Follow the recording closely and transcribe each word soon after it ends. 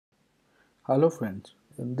Hello friends,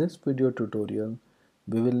 in this video tutorial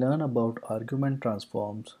we will learn about argument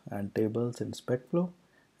transforms and tables in Specflow.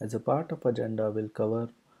 As a part of agenda we'll cover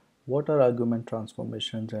what are argument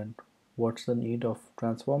transformations and what's the need of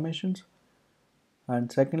transformations,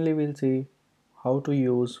 and secondly we'll see how to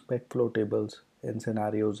use Specflow tables in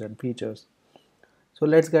scenarios and features. So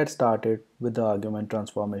let's get started with the argument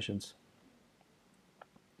transformations.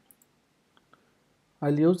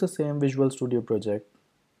 I'll use the same Visual Studio project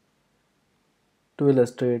to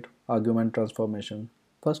illustrate argument transformation.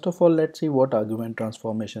 First of all, let's see what argument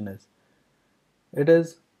transformation is. It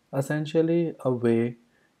is essentially a way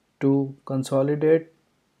to consolidate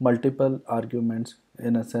multiple arguments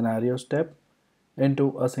in a scenario step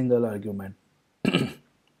into a single argument,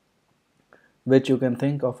 which you can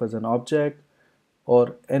think of as an object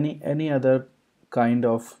or any other kind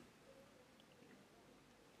of.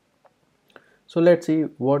 So let's see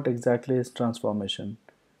what exactly is transformation.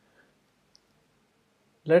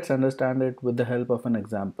 Let's understand it with the help of an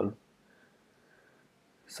example.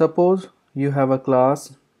 Suppose you have a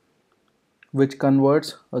class which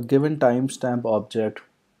converts a given timestamp object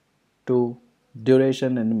to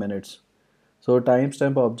duration in minutes. So a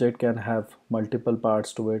timestamp object can have multiple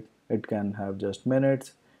parts to it. It can have just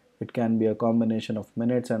minutes. It can be a combination of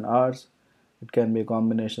minutes and hours. It can be a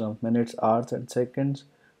combination of minutes, hours and seconds,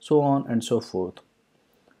 so on and so forth.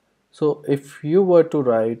 So if you were to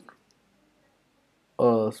write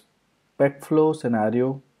a Specflow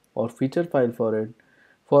scenario or feature file for it,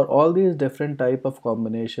 for all these different type of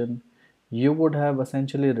combination, you would have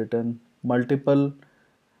essentially written multiple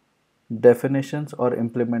definitions or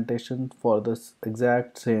implementation for this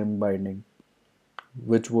exact same binding,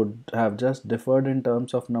 which would have just differed in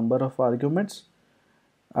terms of number of arguments,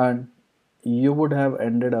 and you would have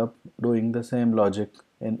ended up doing the same logic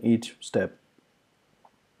in each step.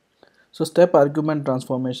 So step argument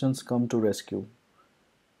transformations come to rescue.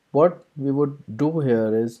 What we would do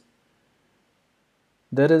here is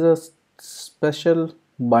there is a special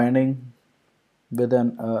binding with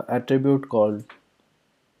an attribute called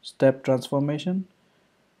step transformation.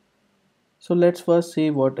 So let's first see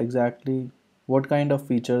what kind of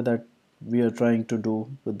feature that we are trying to do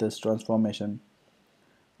with this transformation.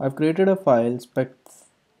 I've created a file spec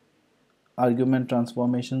argument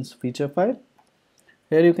transformations feature file.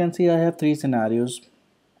 Here you can see I have three scenarios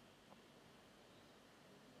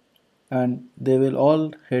and they will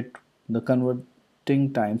all hit the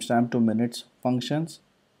converting timestamp to minutes functions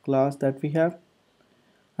class that we have.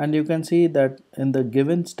 And you can see that in the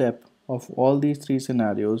given step of all these three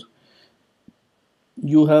scenarios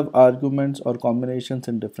you have arguments or combinations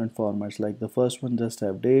in different formats, like the first one just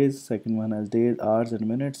have days, second one has days, hours and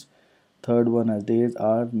minutes, third one has days,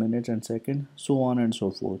 hours, minutes and second, so on and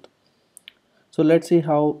so forth. So let's see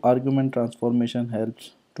how argument transformation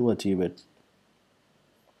helps to achieve it.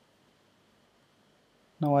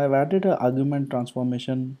 Now I've added an argument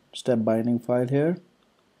transformation step binding file here.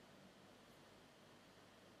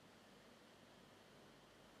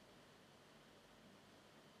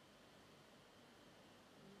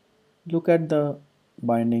 Look at the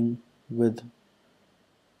binding with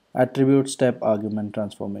attribute step argument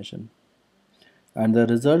transformation. And the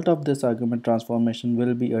result of this argument transformation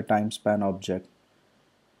will be a time span object.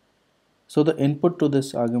 So the input to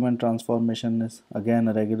this argument transformation is again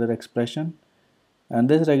a regular expression, and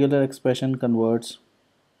this regular expression converts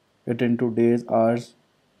it into days, hours,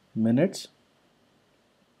 minutes,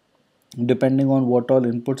 depending on what all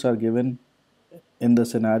inputs are given in the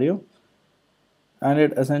scenario, and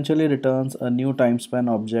it essentially returns a new time span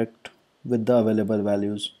object with the available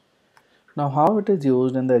values. Now how it is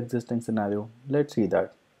used in the existing scenario, let's see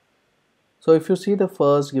that. So if you see the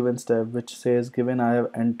first given step which says given I have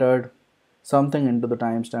entered something into the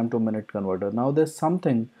timestamp to minute converter. Now this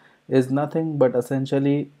something is nothing but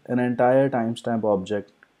essentially an entire timestamp object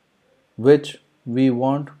which we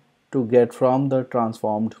want to get from the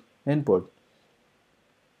transformed input.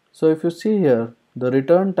 So if you see here, the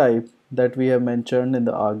return type that we have mentioned in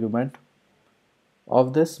the argument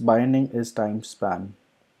of this binding is time span.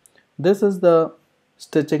 This is the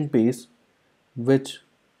stitching piece which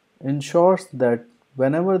ensures that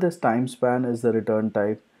whenever this time span is the return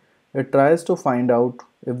type, it tries to find out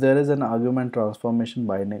if there is an argument transformation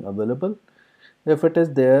binding available. If it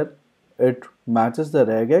is there, it matches the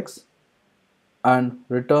regex and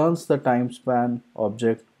returns the time span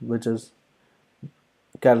object which is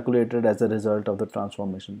calculated as a result of the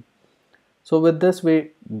transformation. So with this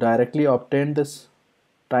we directly obtain this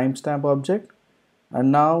timestamp object,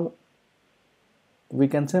 and now we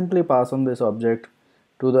can simply pass on this object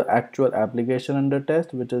to the actual application under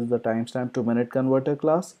test, which is the timestamp to minute converter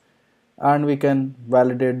class, and we can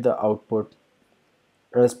validate the output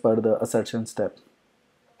as per the assertion step.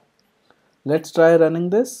 Let's try running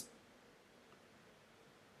this.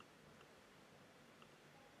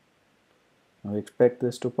 Now expect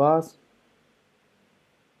this to pass,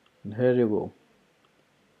 and here you go.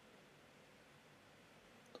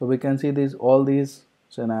 So we can see all these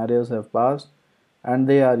scenarios have passed and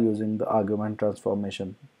they are using the argument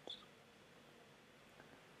transformation.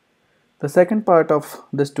 The second part of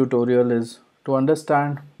this tutorial is to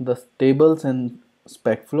understand the tables in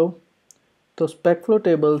Specflow. So Specflow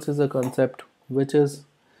tables is a concept which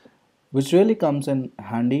really comes in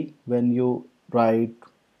handy when you write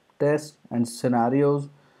tests and scenarios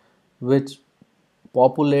which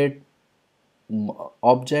populate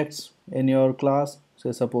objects in your class.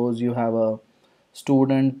 Say suppose you have a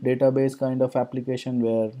student database kind of application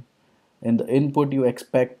where in the input you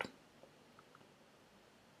expect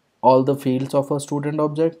all the fields of a student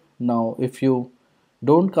object. Now if you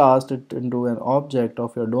don't cast it into an object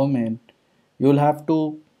of your domain, you'll have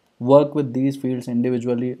to work with these fields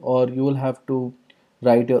individually, or you will have to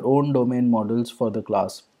write your own domain models for the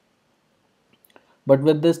class. But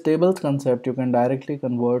with this tables concept, you can directly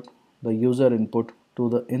convert the user input to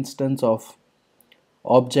the instance of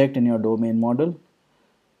object in your domain model.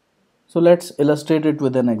 So let's illustrate it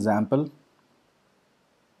with an example.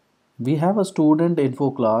 We have a student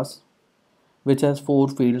info class which has 4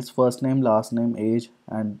 fields: first name, last name, age,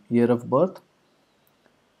 and year of birth.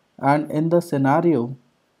 And in the scenario,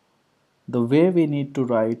 the way we need to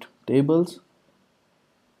write tables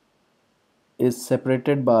is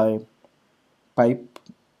separated by pipe.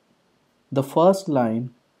 The first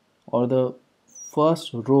line or the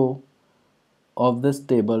first row of this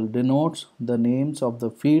table denotes the names of the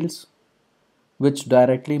fields which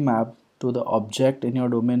directly map to the object in your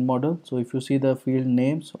domain model. So if you see, the field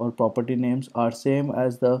names or property names are same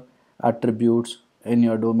as the attributes in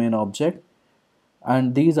your domain object,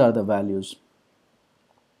 and these are the values.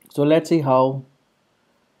 So let's see how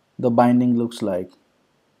the binding looks like.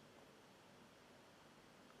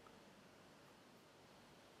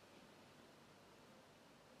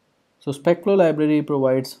 So Specflow library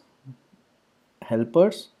provides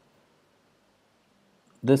helpers.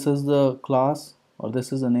 This is the class, or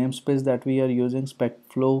this is the namespace that we are using,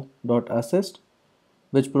 specflow.assist,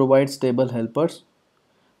 which provides table helpers.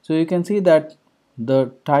 So you can see that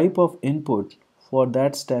the type of input for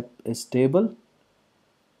that step is table,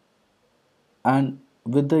 and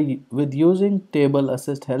with using table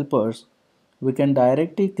assist helpers, we can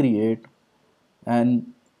directly create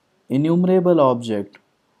an enumerable object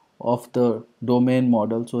of the domain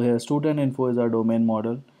model. So here student info is our domain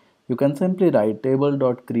model. You can simply write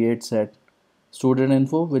table.create set student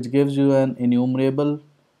info, which gives you an enumerable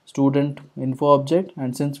student info object.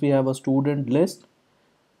 And since we have a student list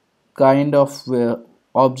kind of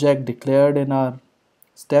object declared in our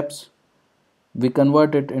steps, we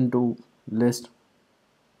convert it into list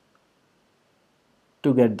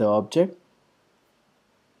to get the object.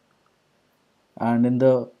 And in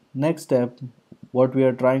the next step, what we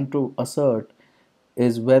are trying to assert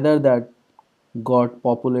is whether that got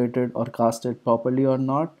populated or casted properly or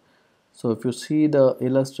not. So if you see the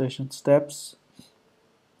illustration steps,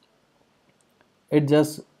 it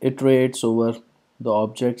just iterates over the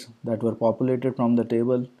objects that were populated from the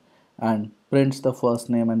table and prints the first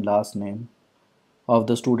name and last name of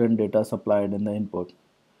the student data supplied in the input.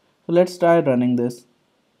 So let's try running this.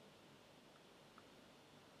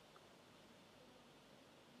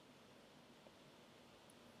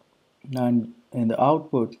 And in the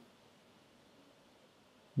output,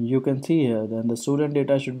 you can see here then the student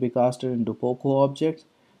data should be casted into POCO objects,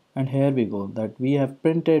 and here we go that we have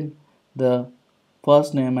printed the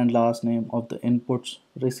first name and last name of the inputs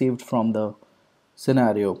received from the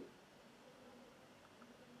scenario.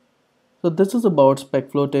 So this is about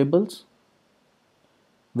Specflow tables,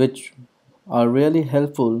 which are really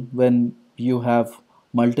helpful when you have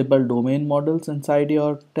multiple domain models inside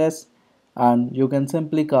your test, and you can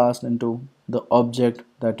simply cast into the object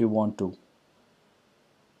that you want to.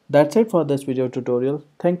 That's it for this video tutorial.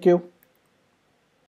 Thank you.